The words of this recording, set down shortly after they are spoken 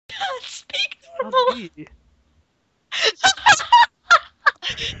can't speak How normal. do you?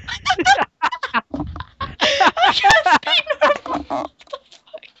 I can't speak normal. What the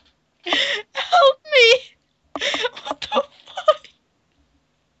fuck? Help me. What the fuck?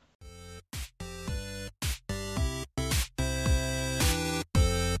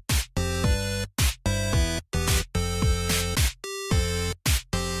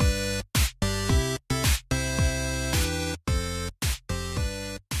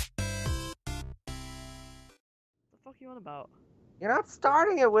 The fuck are you on about? You're not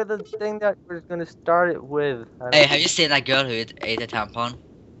starting it with the thing that we're gonna start it with. Hey, have you seen that girl who ate a tampon?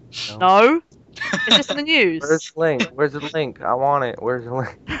 No? Is this in the news? Where's the link? Where's the link? I want it. Where's the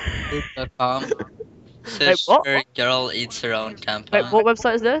link? Reddit.com. Says what? her girl eats her own Wait, tampon. what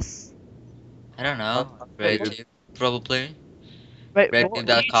website is this? I don't know. RedTube, probably. Wait, what?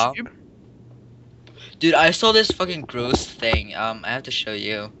 RedTube.com. YouTube? Dude, I saw this fucking gross thing. I have to show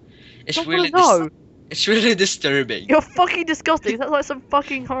you. It's Don't really wanna know. it's really disturbing. You're fucking disgusting. That's like some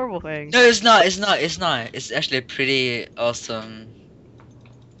fucking horrible thing. No, it's not. It's not. It's not. It's actually pretty awesome.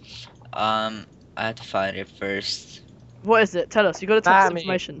 I have to find it first. What is it? Tell us. You gotta tell us At me.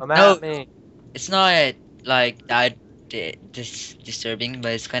 information. Come No. at me. It's not like that disturbing,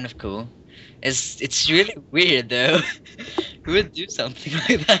 but it's kind of cool. It's really weird though. Who would do something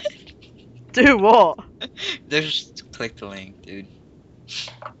like that? Do what? Just click the link, dude.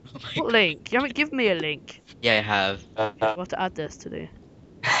 Oh my What link? You haven't given me a link. Yeah, I have. I'll have to add this to the.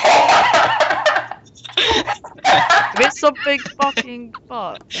 If it's something fucking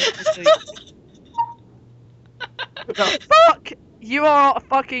fuck. The fuck! You are a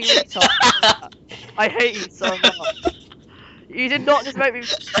fucking retard. I hate you so much. You did not just make me.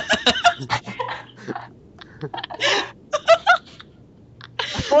 I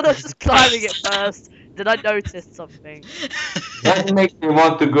thought I was just climbing it first. Then I noticed something. That makes me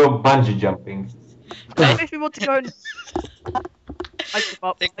want to go bungee jumping. That makes me want to go and. I give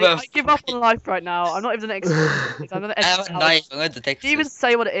up. Think I about give up on life right now. I'm not even gonna explain this. I'm gonna I edit have it a out. knife. I'm going to take If you even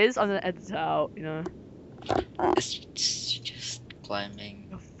say what it is, I'm gonna edit it out. You know. It's just climbing.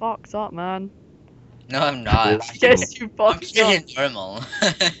 You're fucked up, man. No, I'm not. Yes, you I'm fucked up. pretty normal.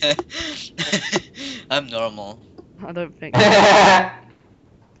 I'm normal. I don't think. That's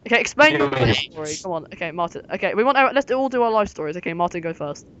Okay, explain your You life mean- story. Come on. Okay, Martin. Okay, we want. Let's all do our life stories. Okay, Martin, go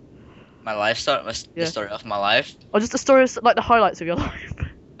first. My life story was Yeah. the story of my life. Or just the stories, like the highlights of your life.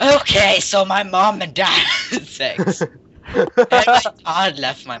 Okay, so my mom and dad had sex. And my dad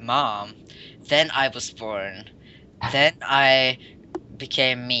left my mom. Then I was born. Then I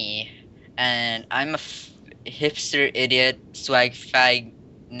became me. And I'm a hipster idiot, swag fag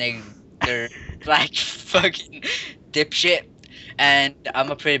nigger, black fucking dipshit. And I'm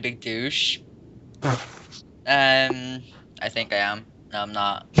a pretty big douche. I think I am. No, I'm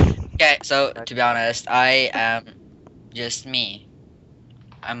not. Okay, so to be honest, I am just me.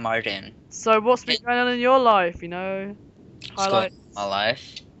 I'm Martin. So what's been going on in your life? You know, What's going on highlights. in my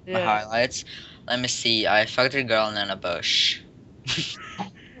life? My Yeah. highlights. Let me see. I fucked a girl in a bush.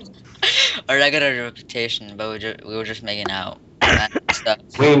 A regular reputation, but we were just making out and stuff,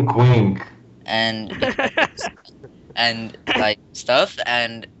 Wink, wink. and and like stuff,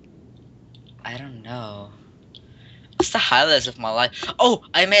 and I don't know. What's the highlights of my life? Oh,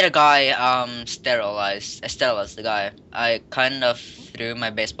 I made a guy sterilized. I sterilized the guy. I kind of threw my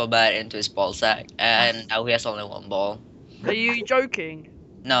baseball bat into his ball sack, and now he has only one ball. Are you joking?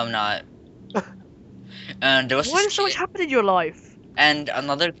 No, I'm not. And there was Why this does so much kid, happen in your life? and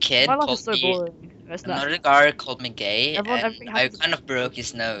another kid My life called is so me. boring. That's not. Another guy called me gay, Everything and I happens- kind of broke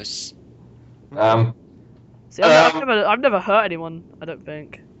his nose. See, I've never hurt anyone. I don't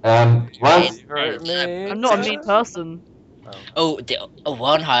think. Once, You hurt me. I'm not a mean person. Oh, the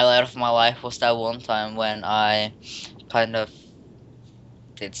one highlight of my life was that one time when I kind of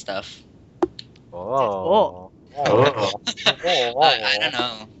did stuff. Oh. oh, I don't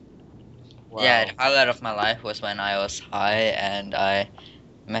know. Wow. Yeah, the highlight of my life was when I was high and I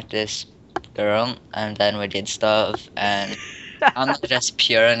met this girl, and then we did stuff, and I'm not just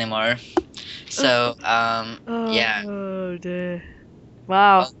pure anymore. So, yeah. Oh dear.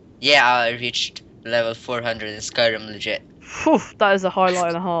 Wow. Yeah, I reached level 400 in Skyrim legit. Phew, that is a highlight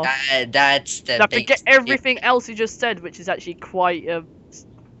and a half. That's the Now forget biggest everything else you just said, which is actually quite a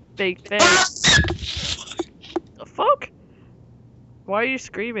big thing. The fuck? Why are you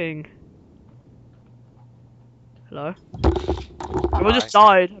screaming? Hello? Everyone just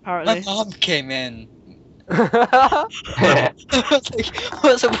died, My apparently. mom came in. I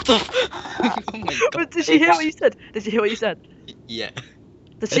was like, what the oh my god. But did she hear what you said? Did she hear what you said? Yeah.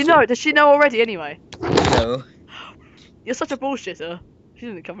 Does she know? Does she know already anyway? No. You're such a bullshitter. She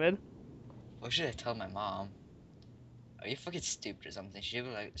didn't come in. What should I tell my mom? Are you fucking stupid or something? She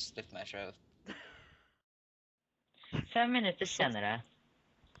would like slip my throat. 5 minutes senere.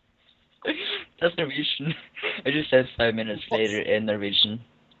 That's Norwegian. I just said 5 minutes later in Norwegian.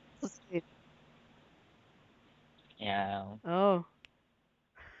 Yeah. Oh.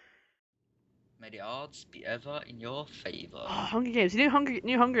 May the odds be ever in your favor. Oh, Hunger Games. You know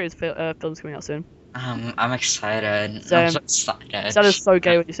New Hunger Games film's coming out soon. I'm excited. Same. I'm so excited. It sounded so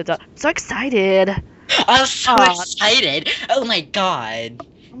gay when you said that. I'm so excited. I'm so Ah. excited. Oh my god.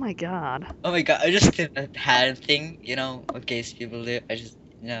 Oh my god. Oh my god. I just did that hand thing, you know, what gay people do. I just,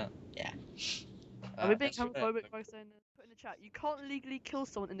 you know, yeah. Are we being That's what I- homophobic by saying put in the chat? You can't legally kill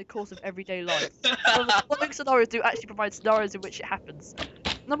someone in the course of everyday life. So the following scenarios do actually provide scenarios in which it happens.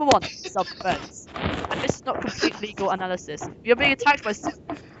 Number 1, self-defense. And this is not complete legal analysis. You're being attacked by.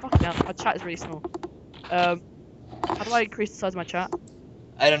 Fucking hell, my chat is really small. How do I increase the size of my chat?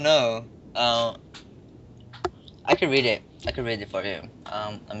 I don't know. I could read it. I could read it for you.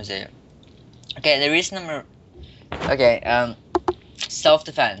 Let me see. Okay, the reason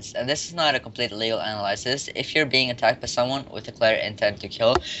self-defense, and this is not a complete legal analysis. If you're being attacked by someone with a clear intent to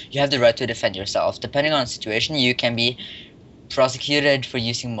kill, you have the right to defend yourself. Depending on the situation, you can be prosecuted for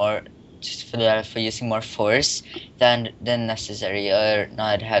using more force than necessary, or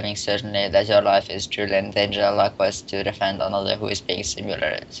not having certainty that your life is truly in danger, likewise to defend another who is being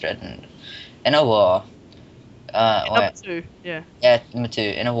similarly threatened in a war. Number 2, yeah. Yeah, number 2,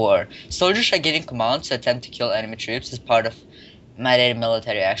 in a war, soldiers are giving commands to attempt to kill enemy troops as part of mandated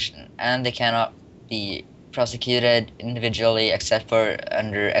military action, and they cannot be prosecuted individually except for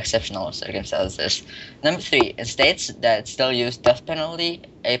under exceptional circumstances. Number 3, in states that still use death penalty,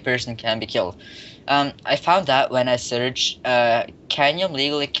 a person can be killed. I found that when I searched, can you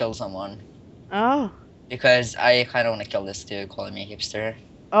legally kill someone? Oh. Because I kind of want to kill this dude calling me a hipster.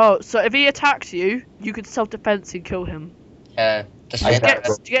 Oh, so if he attacks you, you can self-defense and kill him. Yeah. Just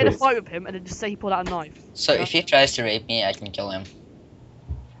get in a fight with him and then just say he pulled out a knife. So if he tries to rape me, I can kill him.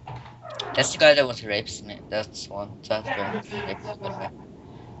 That's the guy that wants to rape me. That's one. So that's the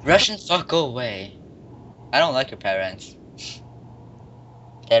Russian fuck, go away. I don't like your parents.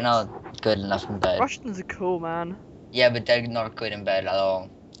 They're not good enough in bed. Russians are cool, man. Yeah, but they're not good in bed at all.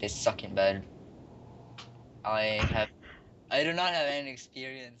 They suck in bed. I do not have any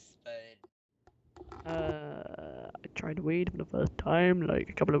experience, but I tried weed for the first time like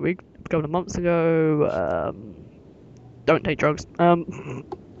a couple of months ago. Don't take drugs. Don't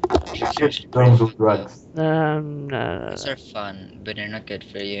do drugs. those are fun, but they're not good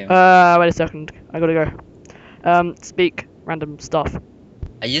for you. Wait a second. I gotta go. Speak random stuff.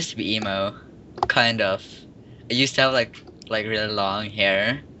 I used to be emo, kind of. I used to have like really long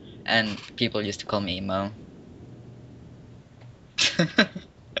hair, and people used to call me emo.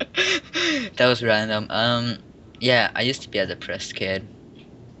 That was random. Yeah, I used to be a depressed kid,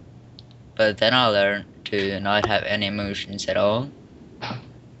 but then I learned to not have any emotions at all.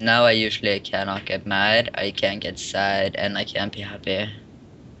 Now I usually cannot get mad, I can't get sad, and I can't be happy.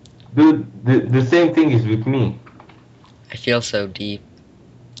 Dude, the same thing is with me. I feel so deep.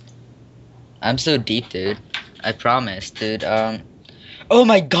 I'm so deep, dude. I promise, dude. Oh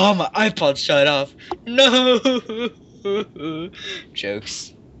my god, my iPod shut off. No.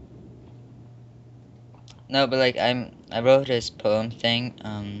 Jokes. No, but like I wrote this poem thing.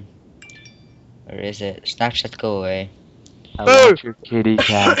 Where is it? Snapchat, go away. I want your kitty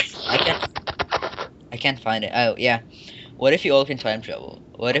cat. I can't find it. Oh yeah. What if you all can time travel?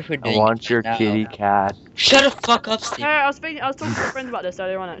 What if we're I doing? want your now? kitty cat. Shut the fuck up, Steve. I was talking to a friend about this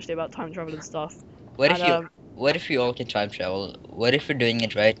earlier on actually about time travel and stuff. What if And, What if we all can time travel? What if we're doing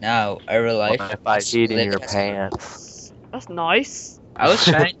it right now? Our life. What if I is eat in living your as- pants? That's nice. I was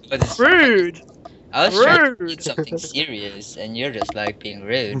trying to put this. Rude. I was trying to Rude. put something serious, and you're just like being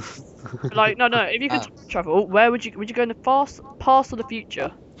rude. Like no. If you could time travel, where would you go in the past or the future?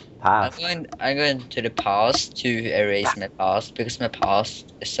 Pass. I'm going to the past to erase my past because my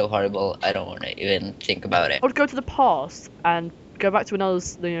past is so horrible. I don't want to even think about it. I would go to the past and go back to when I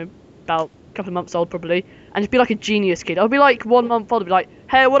was, about a couple of months old probably, and just be like a genius kid. I'd be like 1 month old, I'd be like,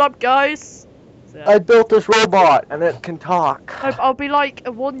 hey, what up, guys? So, yeah. I built this robot and it can talk. No, but I'll be like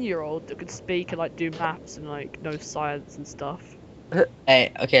a 1-year-old that could speak and like do maths and like know science and stuff.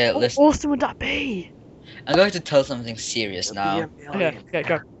 Hey, okay, How listen. awesome would that be? I'm going to tell something serious now. Okay,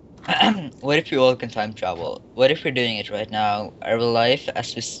 go. What if we all can time travel? What if we're doing it right now? Our life,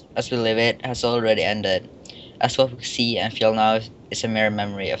 as we live it, has already ended. As what we see and feel now is a mere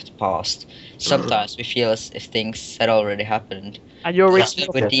memory of the past. Sometimes we feel as if things had already happened. And you're That's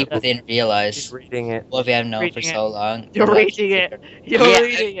reading. when we deep within Keep realize reading it. what we have known for Reading it. so long. You're and life reading it. feared. You're Yeah,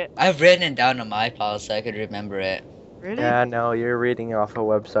 reading it. I've written it down on my iPod so I could remember it. Really? Yeah, no, you're reading off a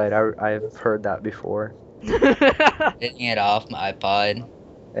website. I've heard that before. Reading it off my iPod.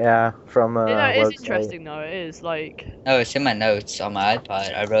 Yeah, from a You know, it's website. interesting though. It is like. No, it's in my notes on my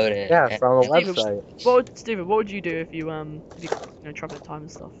iPod. I wrote it. Yeah, from a Stephen, website. Stephen, what would you do if you travel in time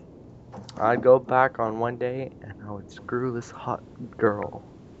and stuff? I'd go back on one day and I would screw this hot girl.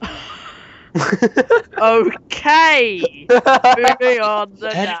 Okay. Moving on.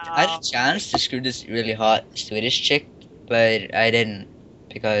 I had a chance to screw this really hot Swedish chick, but I didn't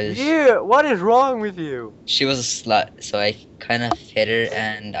because Yeah, what is wrong with you? she was a slut. So I kind of hit her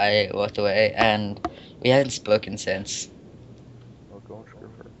and I walked away, and we haven't spoken since. Oh, go screw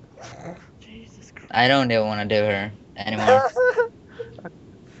her. Jesus Christ. I don't even want to do her anymore.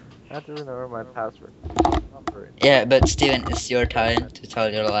 I have to remember my password. Yeah, but Steven, it's your time to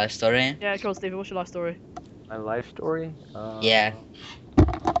tell your life story. Yeah, cool, Stephen. What's your life story? My life story? Yeah.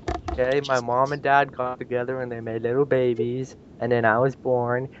 Okay, my mom and dad got together and they made little babies. And then I was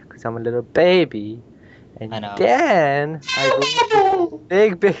born because I'm a little baby. And I know. then I grew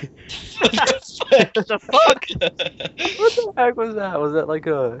big. What the fuck? What the heck was that? Was that like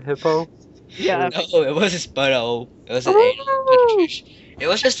a hippo? Yeah. No, it was his butthole. It was an Oh. anal penetration. It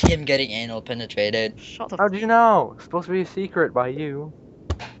was just him getting anal penetrated. Shut the. How'd you know? It's supposed to be a secret by you.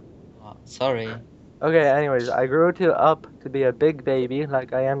 Oh, sorry. Okay, anyways, I grew up to be a big baby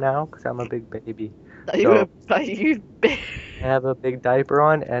like I am now because I'm a big baby. You bitch. I have a big diaper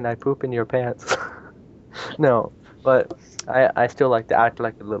on and I poop in your pants. No, but I still like to act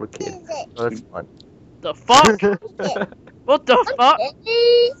like a little kid. So it's fun. The fuck? What the fuck?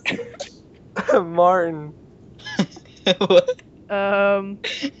 Martin, What? no,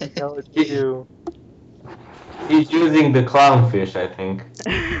 it's you. He's using the clownfish, I think.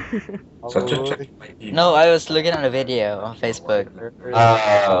 Such a Oh, check. No, I was looking at a video on Facebook.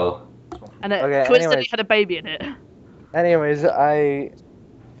 Oh. And it Okay, coincidentally anyways. had a baby in it. Anyways, I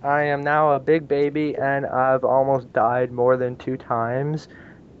am now a big baby and I've almost died more than 2 times,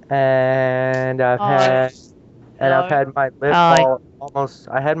 and I've had my lip Hi. almost.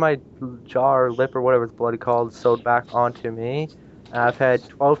 I had my jaw or lip or whatever it's bloody called sewed back onto me. I've had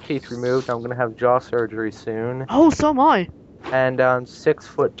 12 teeth removed. I'm gonna have jaw surgery soon, Oh, so am I. and I'm 6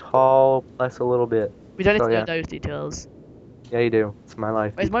 foot tall plus a little bit. We don't need So, to know yeah. those details. Yeah, you do. It's my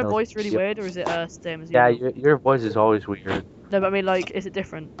life. Wait, is my details. voice really Yep. weird or is it same as Yeah, you? your voice is always weird. No, but I mean, like, is it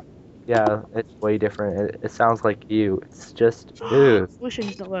different? Yeah, it's way different. It sounds like you. It's just ew. Voice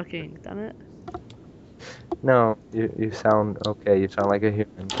change is not working. Damn it. No, you sound okay. You sound like a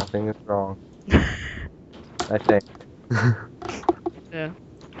human. Nothing is wrong. I think. Yeah.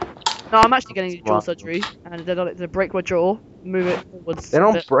 No, I'm actually getting jaw Wow. surgery, and they break my jaw, move it forwards. They a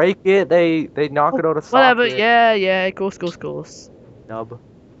don't bit. break it. They knock it out of socket. Whatever. Yeah. Of course. Nub.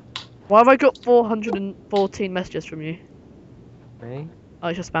 Why have I got 414 messages from you? Me? Oh,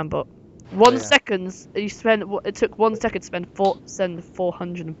 it's your spam bot. 1 yeah. second. You spent. It took 1 second to send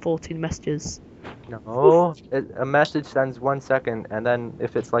 414 messages. No. A message sends 1 second, and then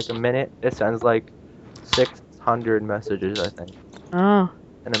if it's like a minute, it sends like 600 messages. I think Oh,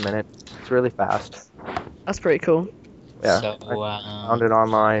 in a minute. It's really fast. that's pretty cool. Yeah. So, I found it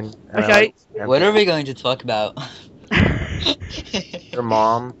online. and I Okay. like- what are we going to talk about? Your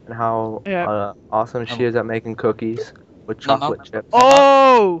mom and how Yeah. awesome she is at making cookies with My mom- chocolate chips.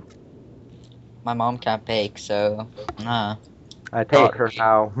 Oh. My mom can't bake, so nah. I taught her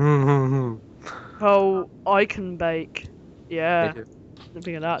how. Oh, I can bake. Yeah. Me too.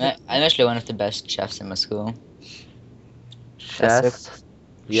 Nothing of that. I'm actually one of the best chefs in my school. Chefs.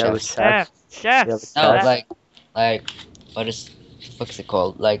 Yeah, with Chefs. chefs. Chefs. Yeah, No, Chefs. like, what is it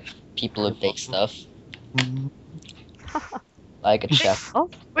called? Like people who bake stuff, like a chef. Oh,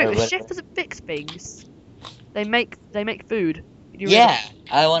 wait, Or a what- chef doesn't fix things. They make food. You Yeah,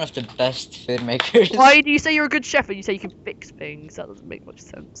 I'm one of the best food makers. Why do you say you're a good chef and you say you can fix things? That doesn't make much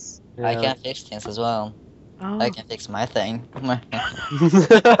sense. I Yeah. can fix things as well. Oh. I can fix my thing.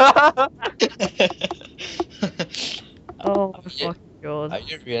 Oh Are my you- fucking god. Are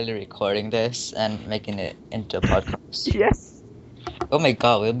you really recording this and making it into a podcast? Yes. Oh my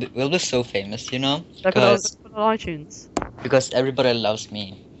god, we'll be so famous, you know? Should I put it on, Because put it on iTunes? because everybody loves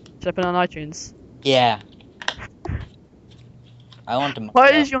me. Should I put it on iTunes? Yeah. I want to.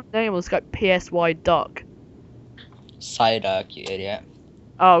 Why is your name on Skype PSY Duck? Psyduck, you idiot.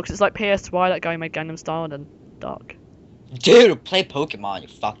 Oh, because it's like PSY, that guy who made Gangnam Style, and then Duck. Dude, play Pokemon, you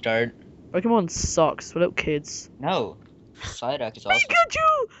fucktard. Pokemon sucks for little kids. No. Psyduck is awesome.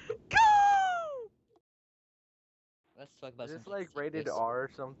 Pikachu! Go! Let's talk about Is this something like rated serious. R or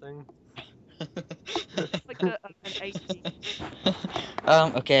something? Like an 18.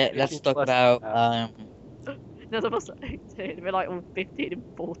 Okay, let's 18 talk plus about now. None of us are 18. We're like all 15 and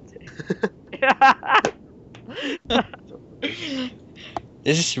 14.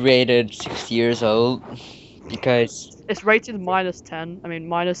 This is rated 6 years old because It's rated -10. I mean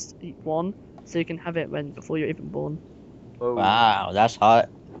 -1, so you can have it before you're even born. Whoa. wow, that's hot.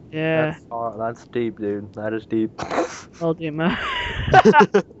 Yeah. That's deep, dude. That is deep. Oh dear man.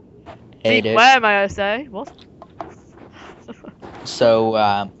 Hey, Deep dude. where, may I say? What? So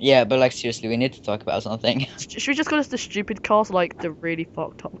yeah, but like seriously, we need to talk about something. Should we just call this the stupid cast, like the really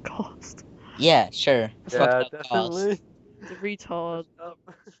fucked up cast? Yeah, sure. Yeah, Fucked up definitely. cast. The retard. Up.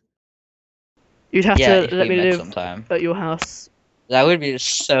 You'd have Yeah, to if let we me met live sometime. at your house. That would be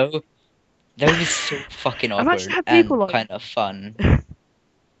so. That would be so fucking I've actually awkward had people and like- kind of fun.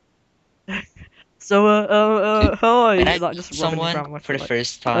 So hi, When I like meet just rubbing someone around my for the foot,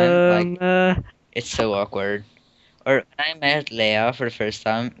 first time, like like, it's so awkward. Or when I met Leia for the first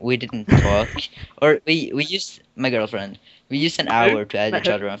time, we didn't talk. Or we used my girlfriend. We used an hour to add Met each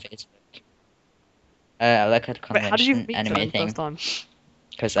who? other on Facebook. Like at a Wait, how did you convention meet each other anime the first thing, time?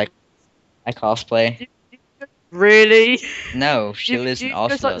 because I cosplay. Really? No, she Do lives in you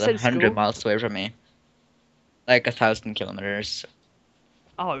guys Oslo, like the same 100 school? miles away from me. Like 1,000 kilometers.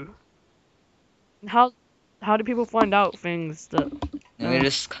 Oh. How do people find out things that? And we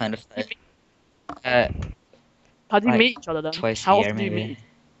just kind of like, How do you like, meet each other then? twice a How year often do you maybe. meet?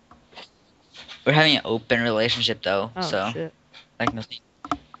 We're having an open relationship though, Oh so shit. like nothing.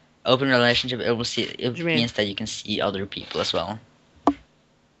 Open relationship, it What do you mean? means that you can see other people as well.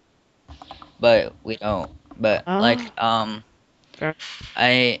 But we don't. But like Fair.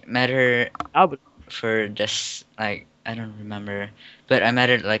 I met her I would. for this, like I don't remember, but I met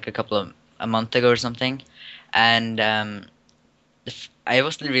her like a month ago or something, and I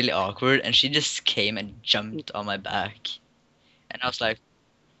was really awkward, and she just came and jumped on my back, and I was like,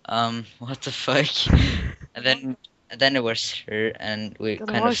 what the fuck? And then it was her, and we God,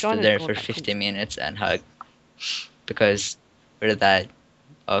 kind why of is stood Shiny there going for that 15 minutes and hugged because we're that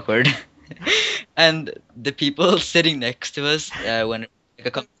awkward. And the people sitting next to us, when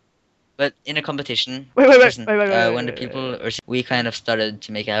like but in a competition, Wait, wait, wait, listen, wait, wait, wait, when the wait, people wait. we kind of started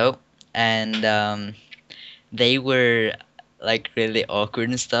to make out, and they were like really awkward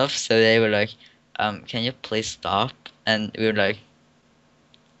and stuff. So they were like, can you please stop? And we were like,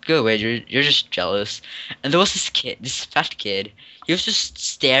 go away, you're just jealous. And there was this kid, this fat kid. He was just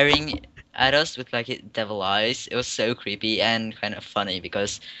staring at us with like devil eyes. It was so creepy and kind of funny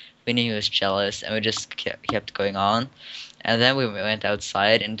because we knew he was jealous, and we just kept going on. And then we went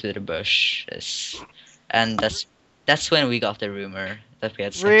outside into the bushes, and that's when we got the rumor that we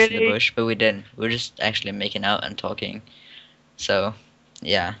had sex in the Really? bush, but we didn't. We were just actually making out and talking. So,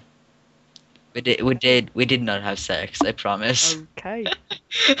 yeah, we did not have sex. I promise. Okay.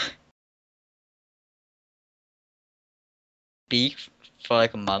 Speak for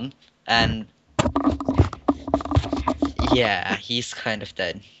like a month, and yeah, he's kind of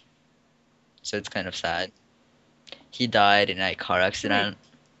dead. So it's kind of sad. He died in a car accident.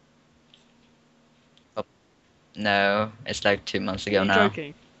 Oh, no, it's like 2 months Are ago you now.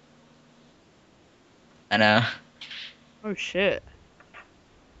 joking? I know. Oh shit.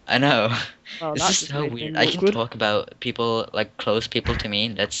 I know. Well, It's that's just just so made weird. things I can awkward. talk about people, like close people to me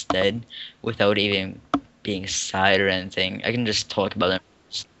that's dead without even being sad or anything. I can just talk about them.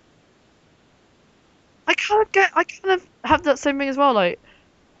 I kind of have that same thing as well. Like,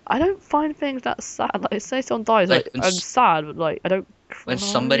 I don't find things that sad. Like, say someone dies, Like, like I'm sad, but like I don't When cry.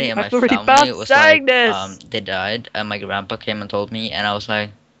 somebody in I my feel really family bad was saying like, this. they died, and my grandpa came and told me, and I was like,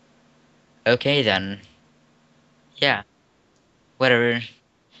 okay then, yeah, whatever.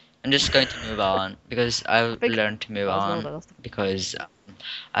 I'm just going to move on because I've think learned to move that as well, on though, that's the- because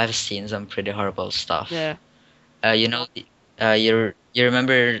I've seen some pretty horrible stuff. Yeah. You know, you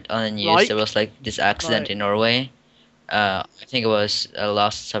remember on the news there Like? was like this accident Like- in Norway. I think it was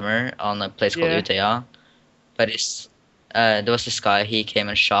last summer on a place called Yeah. Utøya. But there was this guy. He came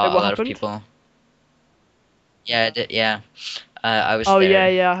and shot Wait, a what lot happened? of people. Yeah, yeah. I was Oh there,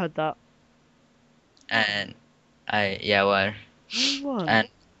 yeah, I heard that. and yeah, what? No one. And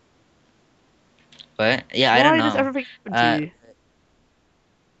what? Yeah, I don't Why does know. everything happen to Uh, you?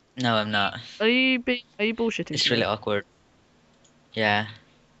 No, I'm not. Are you bullshitting? It's to really me? awkward. Yeah.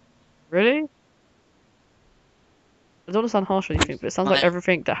 Really? I don't want to sound harsh or anything, but it sounds like My-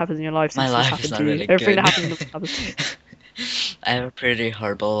 everything that happens in your life My seems to just life is happen not to you. really Everything good. that happens in the world happens to you. I have a pretty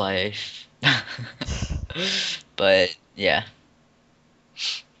horrible life. But yeah.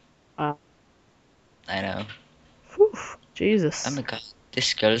 Wow. I know. Whew, Jesus. Oh my god,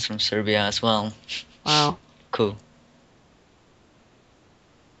 this girl is from Serbia as well. Wow. Cool.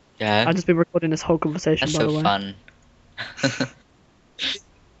 Yeah, I've just been recording this whole conversation, that's by the so way. fun.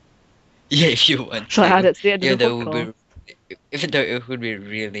 Yeah, if you want Shall I add to. it to the end Even of the though it podcast? would be, even though it would be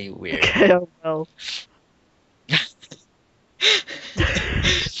really weird. Okay, I will.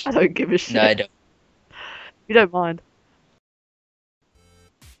 I don't give a shit. No, I don't. You don't mind.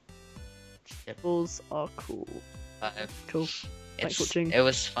 Yep. Balls are cool. Cool. Thanks for watching. It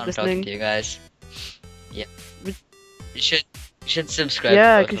was fun listening. talking to you guys. Yeah. We- You should subscribe.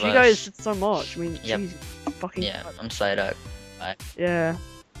 Yeah, to both because of you guys us. did so much. I mean, Yep. jeez, fucking. Yeah, I'm Psyduck. Yeah.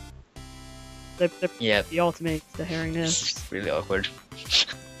 They're Yep. the ultimate to hearing This this. is really awkward.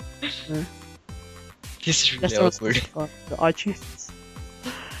 Yeah. This is Let's really not awkward. subscribe to iTunes.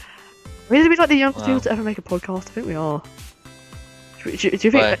 I mean, are we like the youngest Wow. people to ever make a podcast? I think we are. Do you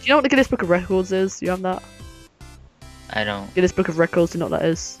think? Why? Do you know what the Guinness Book of Records is? Do you have that? I don't. Guinness Book of Records. Do you know what that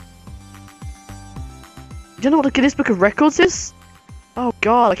is? You don't know what the Guinness Book of Records is? Oh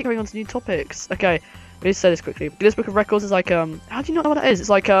god, I keep going on to new topics. Okay, let me say this quickly. Guinness Book of Records is like how do you not know what that is? It's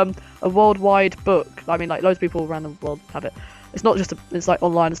like a worldwide book. I mean, like loads of people around the world have it. It's not just it's like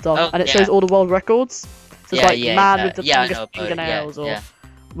online and stuff, Oh, and it yeah. shows all the world records. So it's Yeah, like yeah, man yeah. with the Yeah, I longest know about it. fingernails, Yeah, or yeah.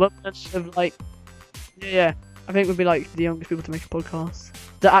 woman with like yeah. I think we'd be like the youngest people to make a podcast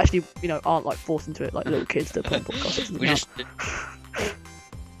that actually aren't like forced into it like little kids that put on podcasts. It doesn't We count.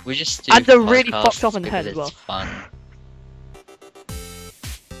 just do And they're really podcasts fucked up in the because head as well. it's fun.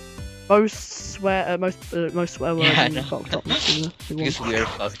 Most swear words Yeah, I and know. fucked up. Because we're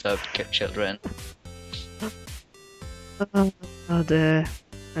fucked up children. Oh dear.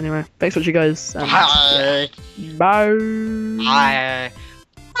 Anyway, thanks for watching, guys. And, Bye. bye.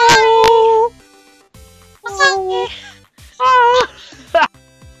 Bye. Bye.